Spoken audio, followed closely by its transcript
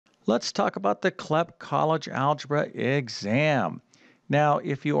Let's talk about the CLEP College Algebra exam. Now,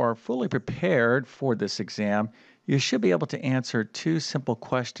 if you are fully prepared for this exam, you should be able to answer two simple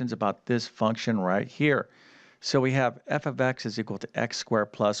questions about this function right here. So we have f of x is equal to x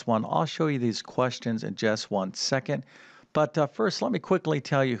squared plus 1. I'll show you these questions in just 1 second. But first, let me quickly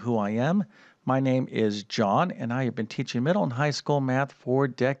tell you who I am. My name is John, and I have been teaching middle and high school math for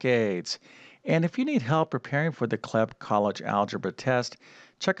decades. And if you need help preparing for the CLEP College Algebra test,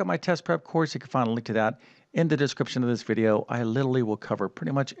 check out my test prep course. You can find a link to that in the description of this video. I literally will cover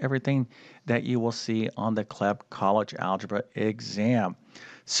pretty much everything that you will see on the CLEP College Algebra exam.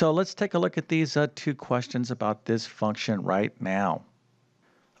 So let's take a look at these two questions about this function right now.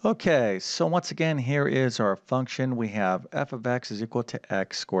 Okay, so once again, here is our function. We have f of x is equal to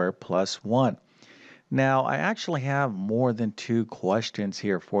x squared plus 1. Now, I actually have more than two questions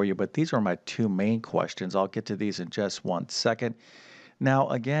here for you, but these are my two main questions. I'll get to these in just 1 second. Now,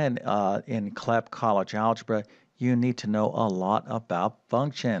 again, in CLEP College Algebra, you need to know a lot about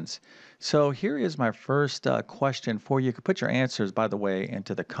functions. So here is my first question for you. You can put your answers, by the way,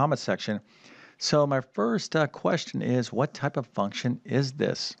 into the comment section. So my first question is, what type of function is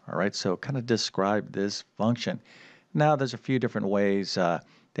this? All right, so kind of describe this function. Now, there's a few different ways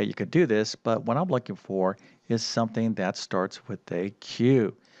that you could do this, but what I'm looking for is something that starts with a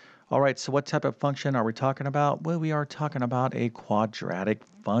Q. All right, so what type of function are we talking about? Well, we are talking about a quadratic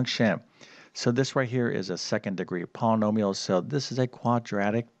function. So this right here is a second degree polynomial, so this is a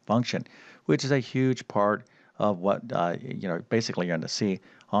quadratic function, which is a huge part of what, basically you're going to see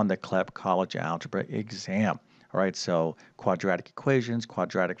on the CLEP College Algebra exam. All right, so quadratic equations,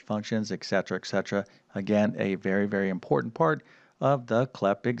 quadratic functions, etc., etc. Again, a very, very important part of the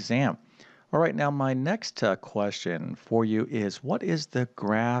CLEP exam. All right, now my next question for you is, what is the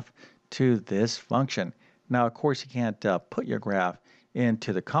graph to this function? Now, of course, you can't put your graph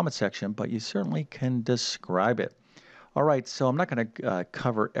into the comment section, but you certainly can describe it. All right, so I'm not going to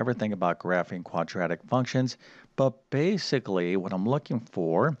cover everything about graphing quadratic functions, but basically what I'm looking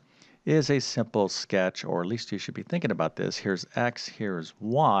for is a simple sketch, or at least you should be thinking about this. Here's x, here's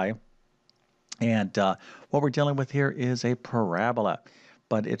y, and what we're dealing with here is a parabola,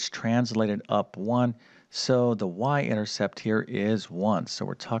 but it's translated up 1, so the y-intercept here is 1. So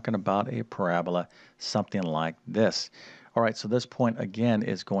we're talking about a parabola, something like this. All right, so this point again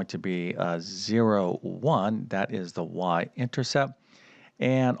is going to be 0, 1. That is the y-intercept.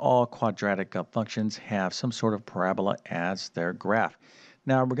 And all quadratic functions have some sort of parabola as their graph.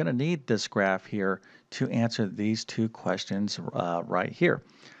 Now, we're going to need this graph here to answer these two questions right here.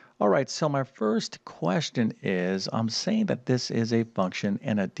 All right, so my first question is, I'm saying that this is a function,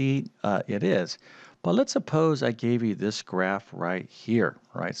 and indeed it is. But let's suppose I gave you this graph right here,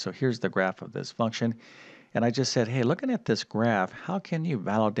 right? So here's the graph of this function. And I just said, hey, looking at this graph, how can you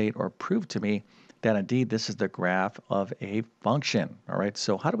validate or prove to me that indeed this is the graph of a function? All right,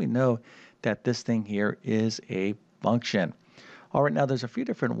 so how do we know that this thing here is a function? All right, now there's a few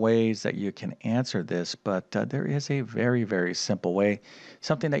different ways that you can answer this, but there is a very, very simple way,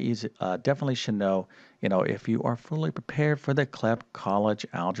 something that you definitely should know, if you are fully prepared for the CLEP College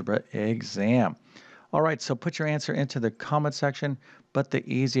Algebra exam. All right, so put your answer into the comment section, but the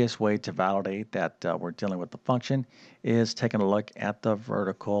easiest way to validate that we're dealing with the function is taking a look at the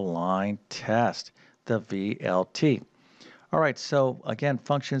vertical line test, the VLT. All right, so again,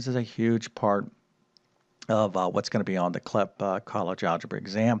 functions is a huge part of what's going to be on the CLEP College Algebra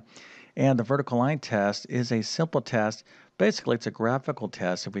exam. And the vertical line test is a simple test. Basically, it's a graphical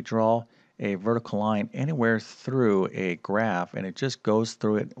test. If we draw a vertical line anywhere through a graph and it just goes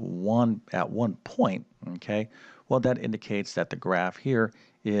through it at one point, okay, well, that indicates that the graph here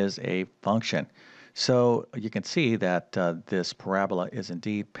is a function. So you can see that this parabola is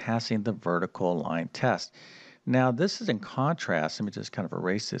indeed passing the vertical line test. Now, this is in contrast. Let me just kind of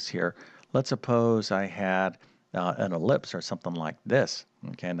erase this here. Let's suppose I had an ellipse or something like this.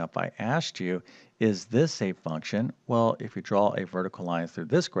 Okay, now if I asked you, is this a function? Well, if you draw a vertical line through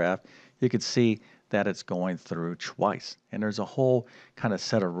this graph, you could see that it's going through twice. And there's a whole kind of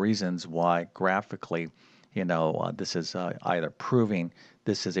set of reasons why graphically, this is either proving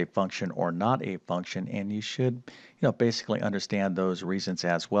this is a function or not a function, and you should, basically understand those reasons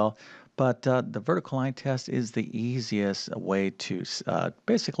as well. But the vertical line test is the easiest way to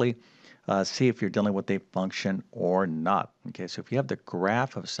basically see if you're dealing with a function or not. Okay, so if you have the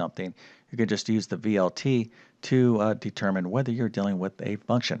graph of something, you can just use the VLT to determine whether you're dealing with a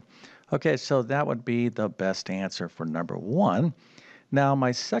function. Okay, so that would be the best answer for number 1. Now,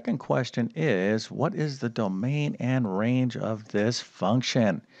 my second question is, what is the domain and range of this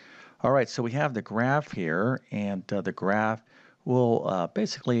function? All right, so we have the graph here, and the graph will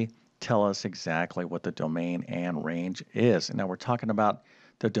basically tell us exactly what the domain and range is. Now we're talking about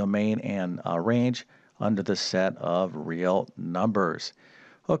the domain and range under the set of real numbers.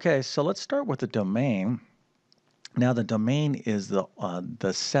 Okay, so let's start with the domain. Now, the domain is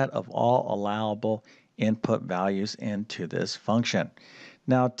the set of all allowable input values into this function.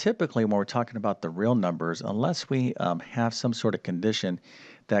 Now, typically, when we're talking about the real numbers, unless we have some sort of condition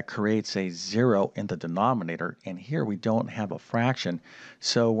that creates a zero in the denominator, and here we don't have a fraction,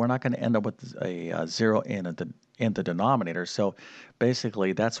 so we're not going to end up with a zero in the denominator. So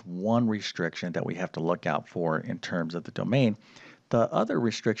basically, that's one restriction that we have to look out for in terms of the domain. The other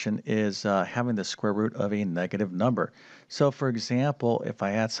restriction is having the square root of a negative number. So for example, if I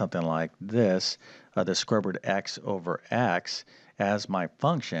had something like this, the square root of x over x as my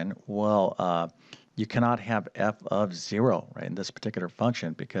function, well, you cannot have f of 0, right, in this particular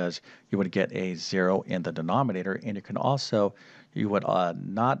function because you would get a 0 in the denominator, and you would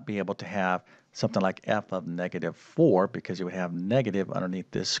not be able to have something like f of negative 4 because you would have negative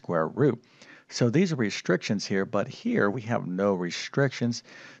underneath this square root. So these are restrictions here, but here we have no restrictions.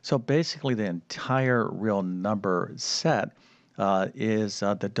 So basically the entire real number set is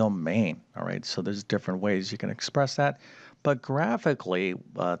the domain, all right? So there's different ways you can express that. But graphically,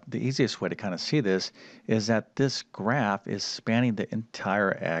 the easiest way to kind of see this is that this graph is spanning the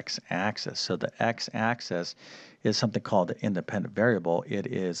entire x-axis. So the x-axis is something called the independent variable. It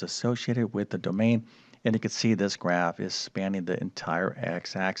is associated with the domain, and you can see this graph is spanning the entire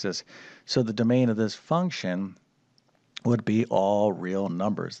x-axis. So the domain of this function would be all real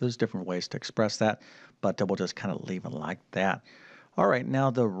numbers. There's different ways to express that, but we'll just kind of leave it like that. All right, now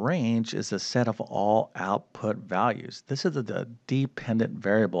the range is a set of all output values. This is the dependent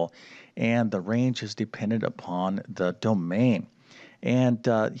variable, and the range is dependent upon the domain. And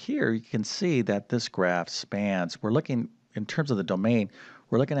here you can see that this graph spans, we're looking in terms of the domain,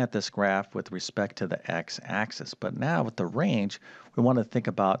 we're looking at this graph with respect to the x-axis. But now with the range, we want to think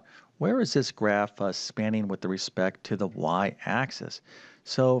about where is this graph spanning with respect to the y-axis.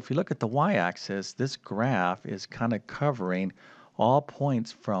 So if you look at the y-axis, this graph is kind of covering all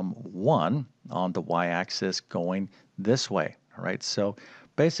points from 1 on the y-axis going this way. All right, so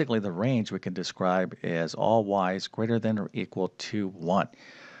basically the range we can describe as all y's greater than or equal to 1.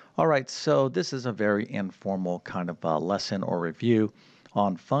 All right, so this is a very informal kind of lesson or review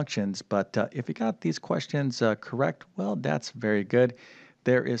on functions, but if you got these questions correct, well, that's very good.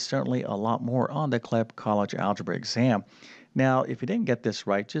 There is certainly a lot more on the CLEP College Algebra exam. Now, if you didn't get this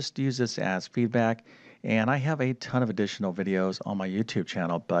right, just use this as feedback, and I have a ton of additional videos on my YouTube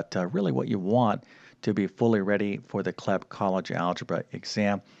channel, but really what you want to be fully ready for the CLEP College Algebra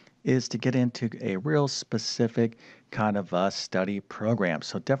exam is to get into a real specific kind of study program.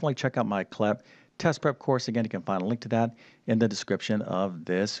 So definitely check out my CLEP test prep course. Again, you can find a link to that in the description of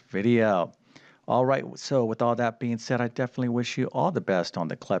this video. All right, so with all that being said, I definitely wish you all the best on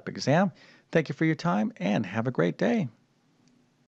the CLEP exam. Thank you for your time and have a great day.